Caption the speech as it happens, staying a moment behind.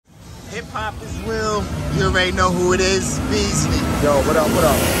Hip hop is real. You already know who it is. Beasley. Yo, what up, what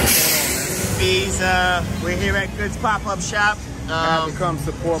up? Bees, we're here at Goodz pop-up shop. I have to come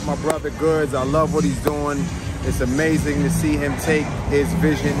support my brother Goodz. I love what he's doing. It's amazing to see him take his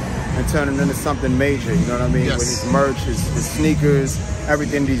vision and turn it into something major, you know what I mean? Yes. With his merch, his sneakers,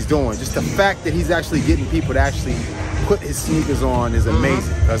 everything that he's doing. Just the fact that he's actually getting people to actually put his sneakers on is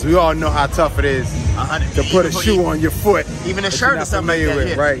amazing. Because we all know how tough it is to put a shoe on your foot. Even a shirt or something like that.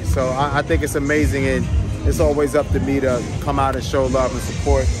 With, right? So I think it's amazing, and it's always up to me to come out and show love and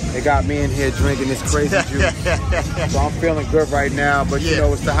support. They got me in here drinking this crazy juice. So I'm feeling good right now, but you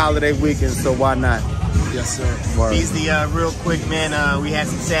know, it's the holiday weekend, so why not? Yes, sir. Beasley, real quick, man, we had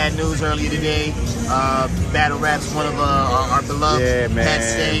some sad news earlier today. Battle Rap's one of our beloved. Yeah,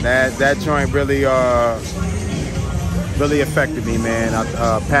 man. That joint really really affected me, man.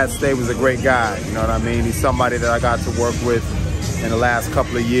 Pat Stay was a great guy, you know what I mean? He's somebody that I got to work with in the last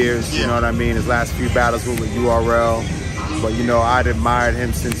couple of years, you know what I mean? His last few battles were with URL. But, you know, I'd admired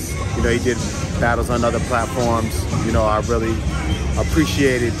him since, you know, he did battles on other platforms. You know, I really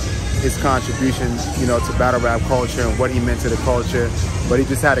appreciated his contribution, you know, to battle rap culture and what he meant to the culture. But he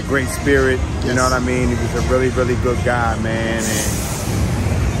just had a great spirit, you know what I mean? He was a really, really good guy, man.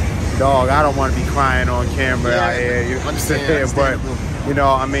 And, dog, I don't want to be crying on camera out here, you know what I'm saying? But, you know,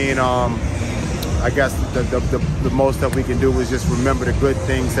 I mean, I guess the most that we can do is just remember the good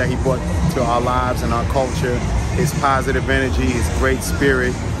things that he brought to our lives and our culture, his positive energy, his great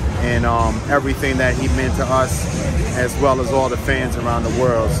spirit, and everything that he meant to us, as well as all the fans around the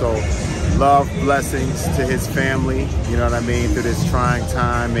world. So love, blessings to his family, you know what I mean, through this trying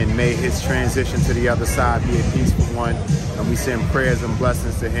time, and may his transition to the other side be a peaceful one. And we send prayers and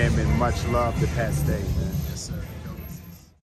blessings to him, and much love to Pat Stay.